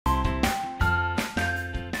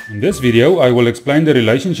In this video, I will explain the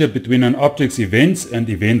relationship between an object's events and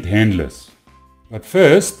event handlers. But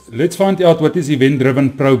first, let's find out what is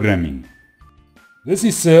event-driven programming. This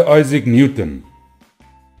is Sir Isaac Newton.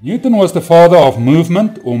 Newton was the father of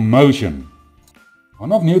movement or motion.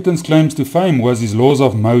 One of Newton's claims to fame was his laws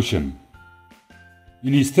of motion.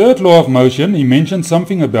 In his third law of motion, he mentioned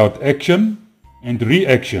something about action and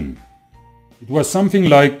reaction. It was something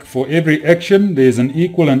like, for every action, there is an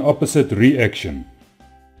equal and opposite reaction.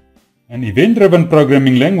 An event-driven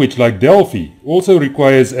programming language like Delphi also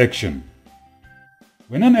requires action.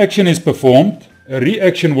 When an action is performed, a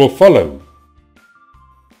reaction will follow.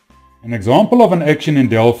 An example of an action in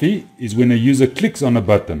Delphi is when a user clicks on a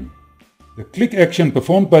button. The click action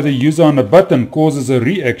performed by the user on a button causes a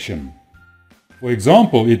reaction. For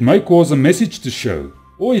example, it may cause a message to show,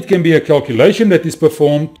 or it can be a calculation that is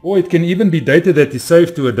performed, or it can even be data that is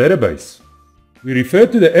saved to a database. We refer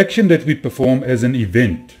to the action that we perform as an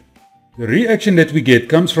event. The reaction that we get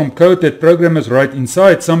comes from code that programmers write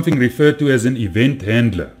inside something referred to as an event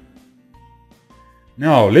handler.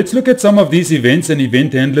 Now, let's look at some of these events and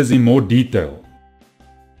event handlers in more detail.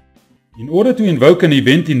 In order to invoke an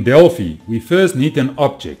event in Delphi, we first need an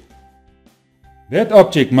object. That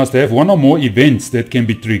object must have one or more events that can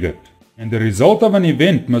be triggered, and the result of an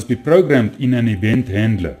event must be programmed in an event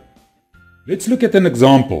handler. Let's look at an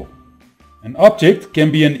example. An object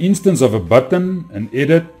can be an instance of a button, an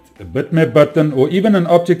edit, a bitmap button, or even an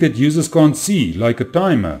object that users can't see, like a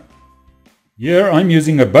timer. Here I'm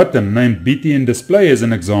using a button named btnDisplay as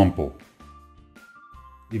an example.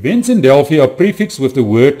 Events in Delphi are prefixed with the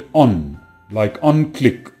word on, like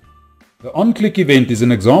OnClick. The OnClick event is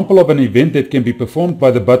an example of an event that can be performed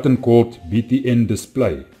by the button called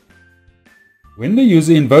btnDisplay. When the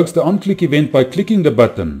user invokes the OnClick event by clicking the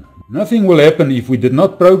button, nothing will happen if we did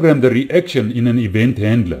not program the reaction in an event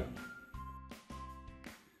handler.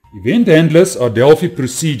 Event handlers are Delphi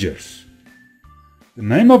procedures. The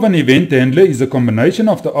name of an event handler is a combination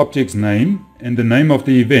of the object's name and the name of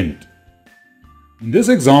the event. In this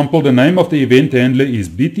example, the name of the event handler is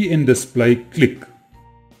btnDisplay click.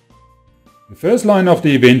 The first line of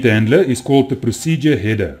the event handler is called the procedure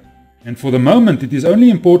header, and for the moment it is only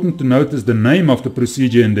important to notice the name of the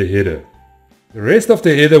procedure in the header. The rest of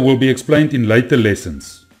the header will be explained in later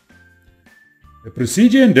lessons. A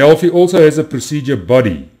procedure in Delphi also has a procedure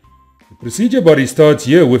body. The procedure body starts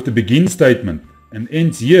here with the begin statement and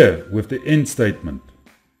ends here with the end statement.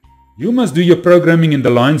 You must do your programming in the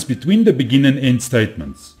lines between the begin and end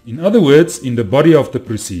statements, in other words, in the body of the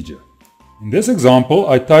procedure. In this example,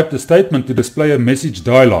 I typed a statement to display a message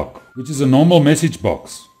dialog, which is a normal message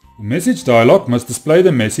box. The message dialog must display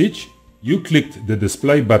the message, "You clicked the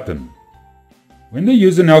display button." When the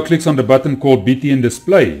user now clicks on the button called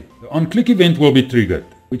btnDisplay, the OnClick event will be triggered,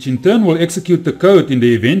 which in turn will execute the code in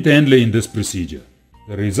the event handler in this procedure.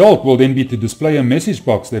 The result will then be to display a message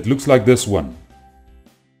box that looks like this one.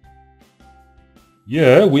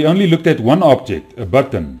 Here we only looked at one object, a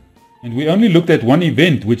button, and we only looked at one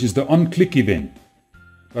event, which is the OnClick event.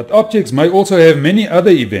 But objects may also have many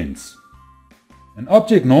other events. An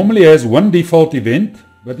object normally has one default event,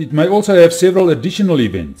 but it may also have several additional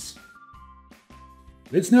events.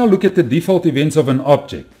 Let's now look at the default events of an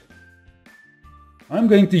object. I'm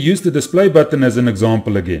going to use the display button as an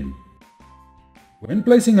example again. When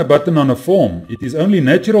placing a button on a form, it is only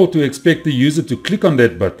natural to expect the user to click on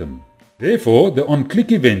that button. Therefore, the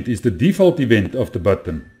OnClick event is the default event of the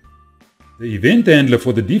button. The event handler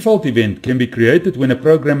for the default event can be created when a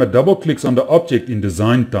programmer double-clicks on the object in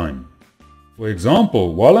design time. For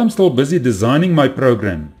example, while I'm still busy designing my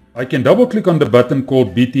program, I can double-click on the button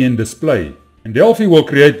called btnDisplay, and Delphi will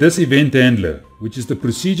create this event handler, which is the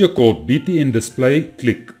procedure called btnDisplay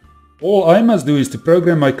click. All I must do is to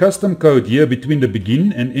program my custom code here between the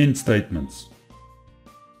begin and end statements.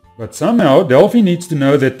 But somehow Delphi needs to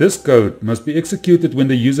know that this code must be executed when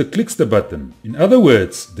the user clicks the button. In other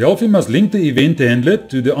words, Delphi must link the event handler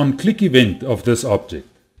to the OnClick event of this object.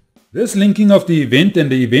 This linking of the event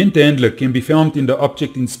and the event handler can be found in the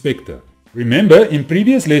Object Inspector. Remember, in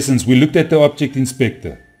previous lessons we looked at the Object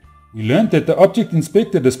Inspector. We learned that the Object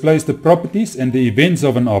Inspector displays the properties and the events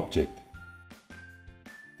of an object.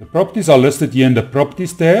 The properties are listed here in the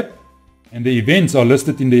Properties tab, and the events are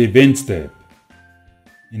listed in the Events tab.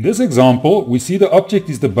 In this example, we see the object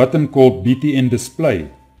is the button called btnDisplay,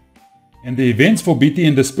 and the events for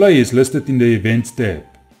btnDisplay is listed in the Events tab.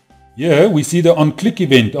 Here we see the OnClick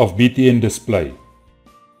event of btnDisplay.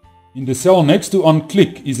 In the cell next to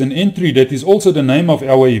OnClick is an entry that is also the name of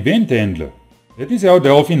our event handler. That is how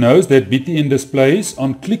Delphi knows that btnDisplay's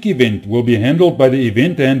OnClick event will be handled by the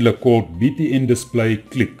event handler called btnDisplay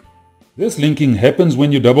click. This linking happens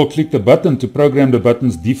when you double-click the button to program the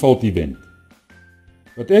button's default event.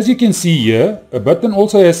 But as you can see here, a button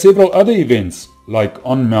also has several other events like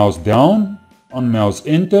on mouse down, on mouse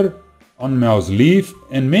enter, on mouse leave,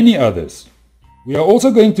 and many others. We are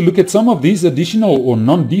also going to look at some of these additional or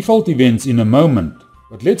non-default events in a moment,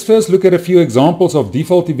 but let's first look at a few examples of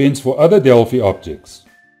default events for other Delphi objects.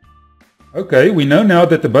 Okay, we know now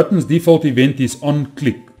that the button's default event is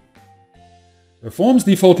onClick. A form's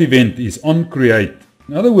default event is onCreate.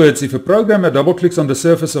 In other words, if a programmer double-clicks on the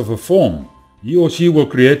surface of a form, he or she will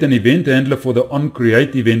create an event handler for the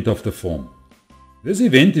onCreate event of the form. This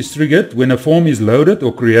event is triggered when a form is loaded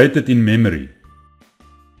or created in memory.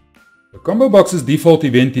 The combo box's default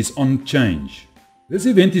event is onChange. This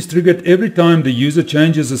event is triggered every time the user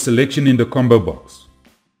changes a selection in the combo box.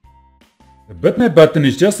 The bitmap button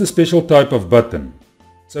is just a special type of button,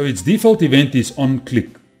 so its default event is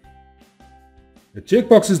onClick. The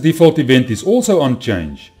checkbox's default event is also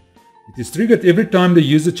onChange. It is triggered every time the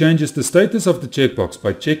user changes the status of the checkbox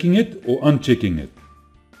by checking it or unchecking it.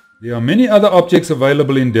 There are many other objects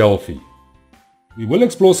available in Delphi. We will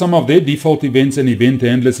explore some of their default events and event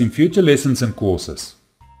handlers in future lessons and courses.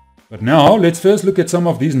 But now, let's first look at some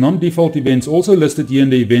of these non-default events also listed here in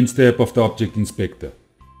the Events tab of the Object Inspector.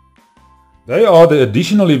 They are the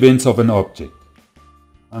additional events of an object.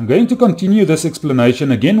 I'm going to continue this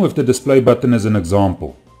explanation again with the display button as an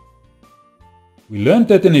example. We learned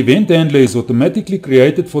that an event handler is automatically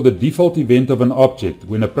created for the default event of an object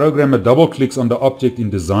when a programmer double-clicks on the object in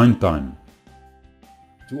design time.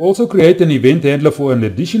 To also create an event handler for an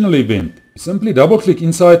additional event, simply double-click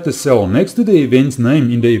inside the cell next to the event's name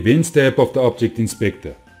in the Events tab of the Object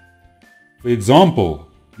Inspector. For example,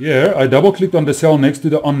 here I double-clicked on the cell next to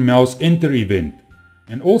the on-mouse enter event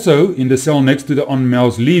and also in the cell next to the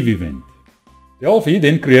on-mouse leave event. Delphi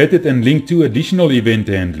then created and linked two additional event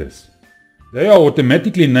handlers. They are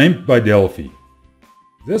automatically named by Delphi.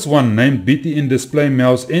 This one, named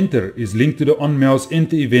BTN_display_mouse_enter, is linked to the on-mouse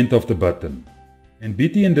enter event of the button, and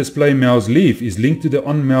BTN_display_mouse_leave is linked to the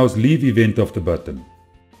on-mouse leave event of the button.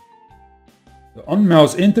 The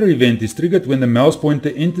on-mouse enter event is triggered when the mouse pointer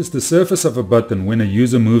enters the surface of a button when a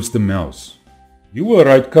user moves the mouse. You will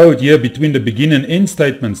write code here between the begin and end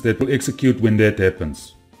statements that will execute when that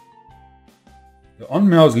happens. The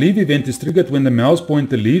on-mouse leave event is triggered when the mouse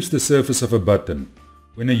pointer leaves the surface of a button,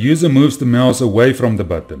 when a user moves the mouse away from the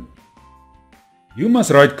button. You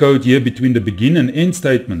must write code here between the begin and end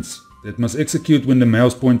statements that must execute when the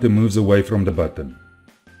mouse pointer moves away from the button.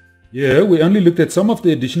 Here we only looked at some of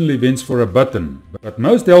the additional events for a button, but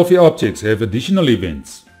most Delphi objects have additional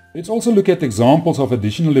events. Let's also look at examples of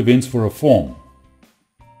additional events for a form.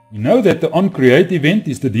 We know that the onCreate event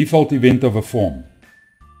is the default event of a form.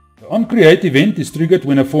 The onCreate event is triggered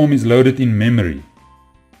when a form is loaded in memory.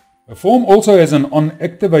 A form also has an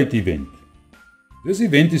onActivate event. This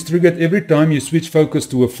event is triggered every time you switch focus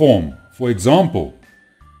to a form. For example,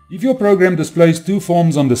 if your program displays two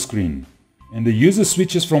forms on the screen, and the user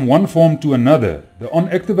switches from one form to another, the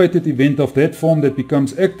onActivated event of that form that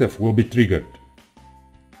becomes active will be triggered.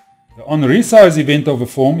 The onResize event of a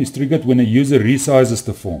form is triggered when a user resizes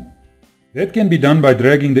the form. That can be done by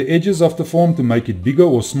dragging the edges of the form to make it bigger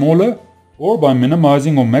or smaller, or by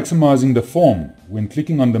minimizing or maximizing the form when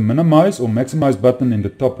clicking on the minimize or maximize button in the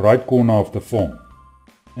top right corner of the form.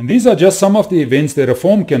 And these are just some of the events that a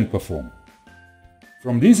form can perform.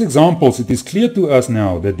 From these examples, it is clear to us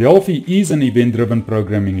now that Delphi is an event-driven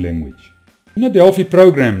programming language. In a Delphi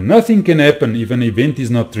program, nothing can happen if an event is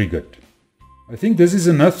not triggered. I think this is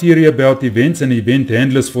enough theory about events and event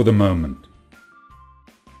handlers for the moment.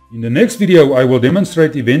 In the next video, I will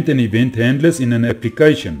demonstrate event and event handlers in an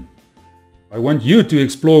application. I want you to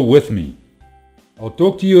explore with me. I'll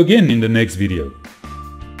talk to you again in the next video.